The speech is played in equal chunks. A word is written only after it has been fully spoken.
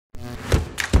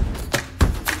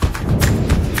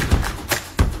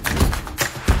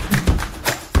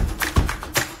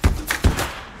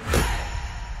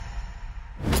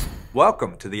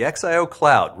Welcome to the XiO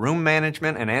Cloud, Room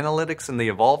Management and Analytics in the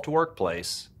Evolved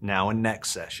Workplace, now in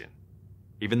next session.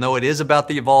 Even though it is about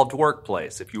the evolved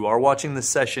workplace, if you are watching this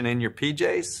session in your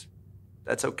PJs,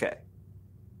 that's okay.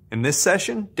 In this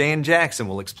session, Dan Jackson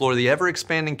will explore the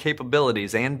ever-expanding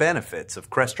capabilities and benefits of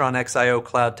Crestron XiO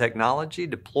Cloud technology,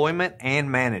 deployment,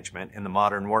 and management in the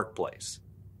modern workplace.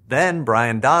 Then,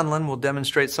 Brian Donlin will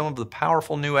demonstrate some of the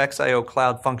powerful new XiO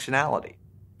Cloud functionality,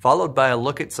 followed by a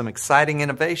look at some exciting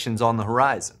innovations on the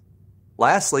horizon.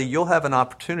 Lastly, you'll have an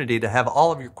opportunity to have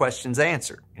all of your questions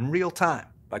answered in real time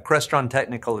by Crestron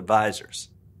technical advisors.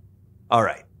 All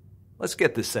right, let's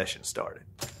get this session started.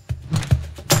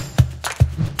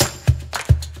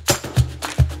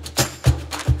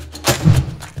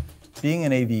 Being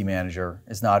an AV manager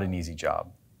is not an easy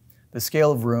job. The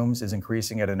scale of rooms is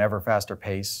increasing at an ever faster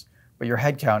pace, but your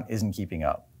headcount isn't keeping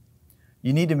up.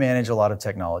 You need to manage a lot of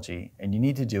technology, and you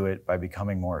need to do it by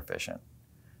becoming more efficient.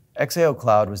 XiO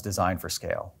Cloud was designed for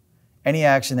scale. Any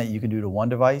action that you can do to one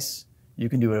device, you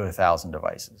can do it with 1,000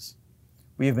 devices.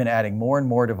 We have been adding more and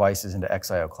more devices into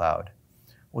XiO Cloud.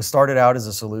 What started out as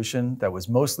a solution that was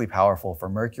mostly powerful for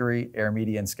Mercury, Air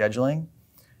Media, and scheduling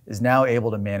is now able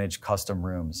to manage custom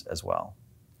rooms as well.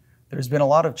 There's been a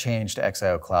lot of change to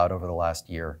XiO Cloud over the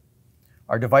last year.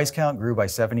 Our device count grew by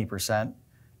 70%,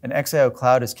 and XiO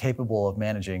Cloud is capable of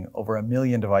managing over 1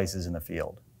 million devices in the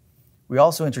field. We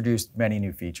also introduced many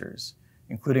new features,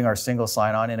 including our single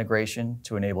sign-on integration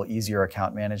to enable easier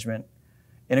account management,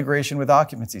 integration with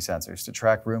occupancy sensors to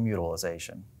track room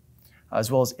utilization,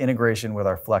 as well as integration with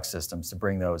our Flex systems to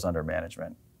bring those under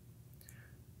management.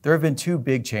 There have been 2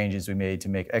 big changes we made to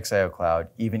make XiO Cloud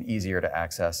even easier to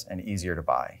access and easier to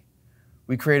buy.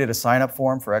 We created a sign-up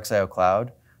form for XiO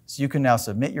Cloud, so you can now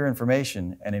submit your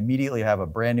information and immediately have a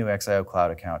brand new XiO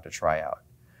Cloud account to try out.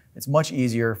 It's much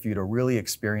easier for you to really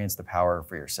experience the power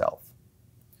for yourself.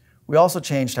 We also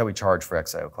changed how we charge for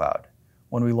XiO Cloud.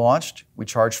 When we launched, we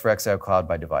charged for XiO Cloud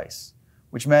by device,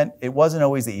 which meant it wasn't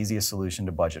always the easiest solution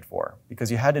to budget for,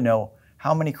 because you had to know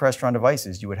how many Crestron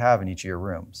devices you would have in each of your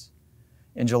rooms.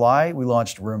 In July, we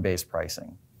launched room-based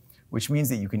pricing, which means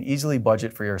that you can easily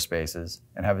budget for your spaces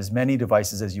and have as many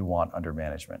devices as you want under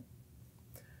management.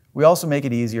 We also make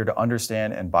it easier to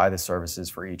understand and buy the services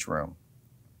for each room.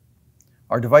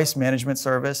 Our device management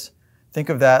service, think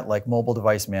of that like mobile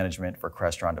device management for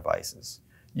Crestron devices.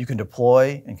 You can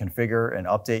deploy and configure and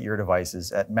update your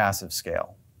devices at massive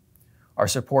scale. Our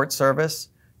support service,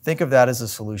 think of that as a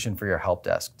solution for your help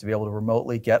desk to be able to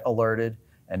remotely get alerted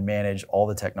and manage all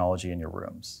the technology in your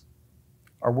rooms.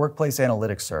 Our workplace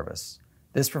analytics service,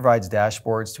 this provides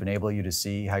dashboards to enable you to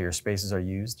see how your spaces are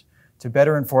used to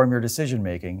better inform your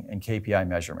decision-making and KPI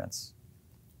measurements.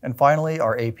 And finally,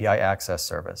 our API access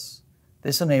service.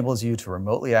 This enables you to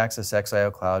remotely access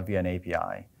XiO Cloud via an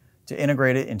API to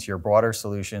integrate it into your broader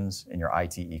solutions in your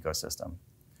IT ecosystem.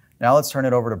 Now let's turn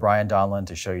it over to Brian Donlin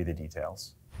to show you the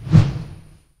details.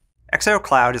 XiO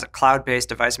Cloud is a cloud-based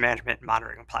device management and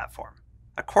monitoring platform.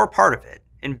 A core part of it,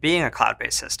 in being a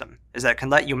cloud-based system, is that it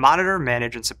can let you monitor,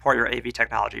 manage, and support your AV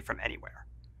technology from anywhere.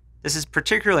 This is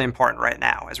particularly important right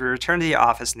now as we return to the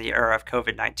office in the era of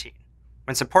COVID-19,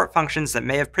 when support functions that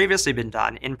may have previously been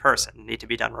done in person need to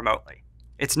be done remotely.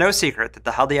 It's no secret that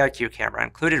the Hudley IQ camera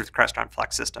included with Crestron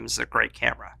Flex systems is a great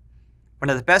camera.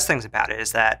 One of the best things about it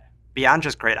is that, beyond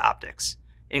just great optics,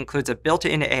 it includes a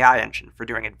built-in AI engine for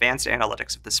doing advanced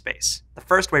analytics of the space. The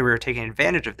first way we are taking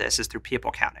advantage of this is through people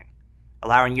counting,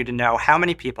 allowing you to know how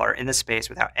many people are in the space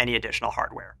without any additional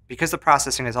hardware. Because the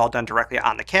processing is all done directly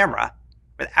on the camera,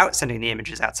 without sending the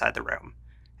images outside the room,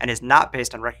 and is not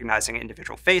based on recognizing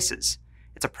individual faces,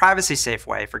 it's a privacy-safe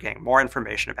way for getting more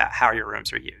information about how your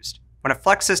rooms are used. When a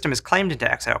Flex system is claimed into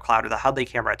XiO Cloud with a Hudley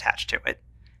camera attached to it,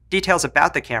 details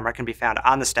about the camera can be found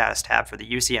on the status tab for the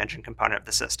UC engine component of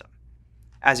the system.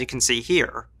 As you can see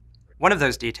here, one of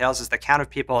those details is the count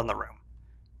of people in the room.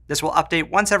 This will update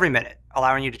once every minute,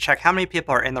 allowing you to check how many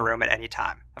people are in the room at any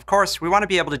time. Of course, we want to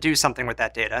be able to do something with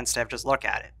that data instead of just look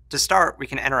at it. To start, we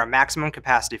can enter a maximum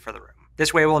capacity for the room.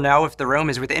 This way we'll know if the room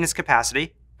is within its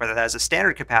capacity, whether that is a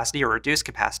standard capacity or reduced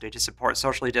capacity to support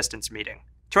socially distanced meeting.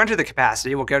 To enter the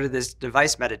capacity, we'll go to this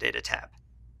device metadata tab.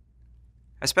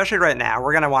 Especially right now,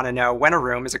 we're going to want to know when a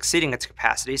room is exceeding its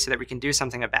capacity so that we can do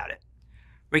something about it.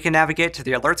 We can navigate to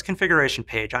the Alerts configuration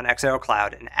page on XiO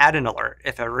Cloud and add an alert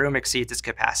if a room exceeds its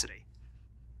capacity.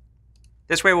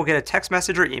 This way we'll get a text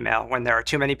message or email when there are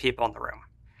too many people in the room.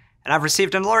 And I've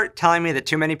received an alert telling me that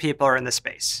too many people are in the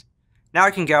space. Now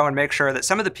I can go and make sure that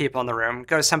some of the people in the room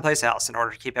go to someplace else in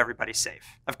order to keep everybody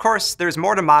safe. Of course, there's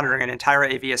more to monitoring an entire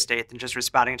AV estate than just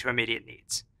responding to immediate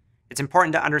needs. It's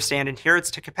important to understand adherence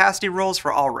to capacity rules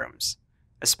for all rooms.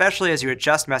 especially as you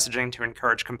adjust messaging to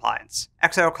encourage compliance.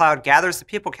 XiO Cloud gathers the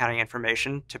people counting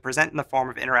information to present in the form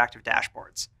of interactive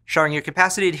dashboards, showing you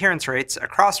capacity adherence rates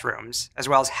across rooms, as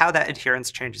well as how that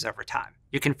adherence changes over time.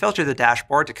 You can filter the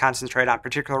dashboard to concentrate on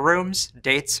particular rooms,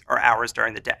 dates, or hours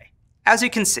during the day. As you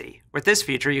can see, with this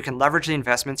feature, you can leverage the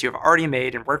investments you have already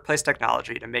made in workplace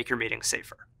technology to make your meetings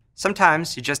safer.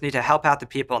 Sometimes you just need to help out the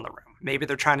people in the room. Maybe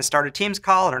they're trying to start a Teams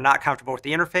call and are not comfortable with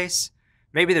the interface.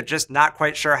 Maybe they're just not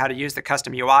quite sure how to use the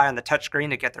custom UI on the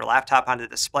touchscreen to get their laptop onto the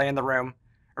display in the room.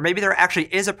 Or maybe there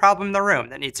actually is a problem in the room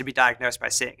that needs to be diagnosed by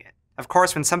seeing it. Of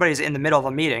course, when somebody's in the middle of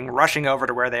a meeting, rushing over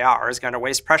to where they are is going to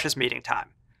waste precious meeting time.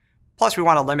 Plus, we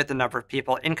want to limit the number of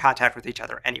people in contact with each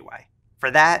other anyway. For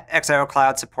that, XiO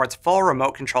Cloud supports full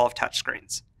remote control of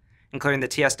touchscreens, including the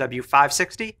TSW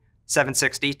 560,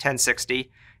 760,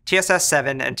 1060, TSS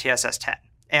 7, and TSS 10,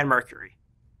 and Mercury.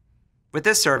 With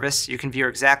this service, you can view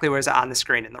exactly what is on the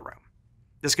screen in the room.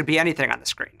 This could be anything on the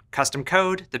screen: custom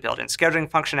code, the built-in scheduling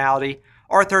functionality,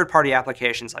 or third-party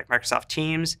applications like Microsoft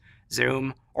Teams,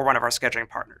 Zoom, or one of our scheduling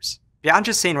partners. Beyond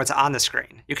just seeing what's on the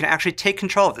screen, you can actually take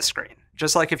control of the screen,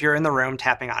 just like if you're in the room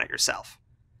tapping on it yourself.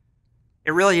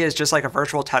 It really is just like a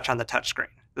virtual touch on the touchscreen.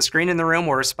 The screen in the room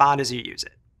will respond as you use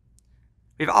it.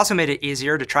 We've also made it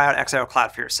easier to try out XiO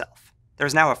Cloud for yourself.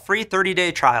 There's now a free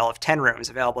 30-day trial of 10 rooms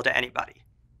available to anybody.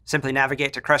 Simply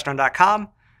navigate to Crestron.com,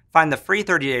 find the free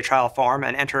 30-day trial form,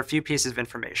 and enter a few pieces of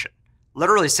information,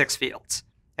 literally 6 fields,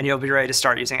 and you'll be ready to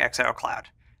start using XiO Cloud.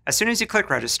 As soon as you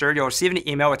click register, you'll receive an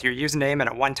email with your username and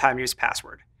a one-time use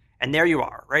password. And there you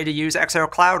are, ready to use XiO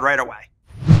Cloud right away.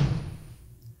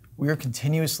 We are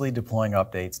continuously deploying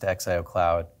updates to XiO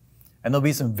Cloud, and there'll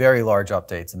be some very large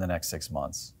updates in the next 6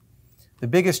 months. The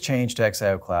biggest change to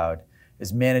XiO Cloud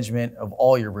is management of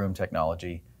all your room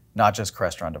technology, not just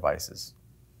Crestron devices.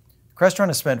 Crestron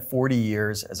has spent 40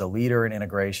 years as a leader in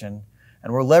integration,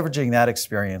 and we're leveraging that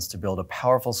experience to build a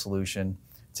powerful solution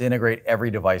to integrate every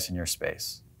device in your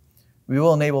space. We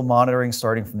will enable monitoring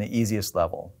starting from the easiest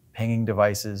level, pinging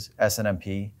devices,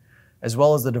 SNMP, as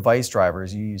well as the device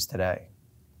drivers you use today.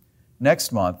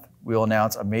 Next month, we will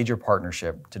announce a major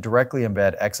partnership to directly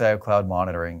embed XiO Cloud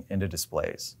monitoring into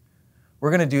displays.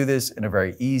 We're going to do this in a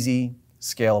very easy,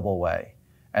 scalable way.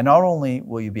 And not only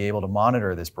will you be able to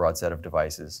monitor this broad set of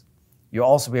devices, you'll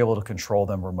also be able to control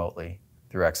them remotely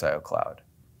through XiO Cloud.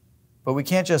 But we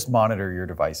can't just monitor your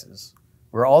devices.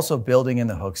 We're also building in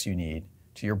the hooks you need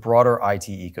to your broader IT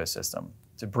ecosystem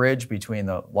to bridge between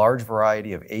the large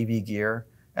variety of AV gear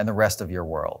and the rest of your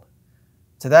world.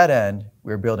 To that end,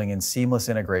 we're building in seamless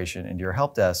integration into your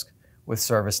help desk with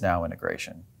ServiceNow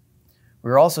integration.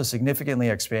 We're also significantly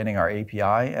expanding our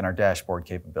API and our dashboard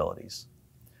capabilities.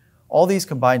 All these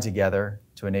combine together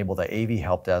to enable the AV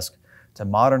help desk to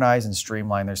modernize and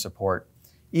streamline their support,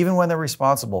 even when they're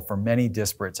responsible for many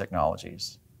disparate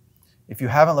technologies. If you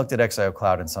haven't looked at XiO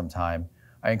Cloud in some time,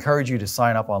 I encourage you to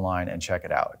sign up online and check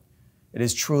it out. It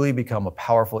has truly become a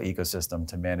powerful ecosystem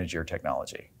to manage your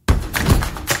technology.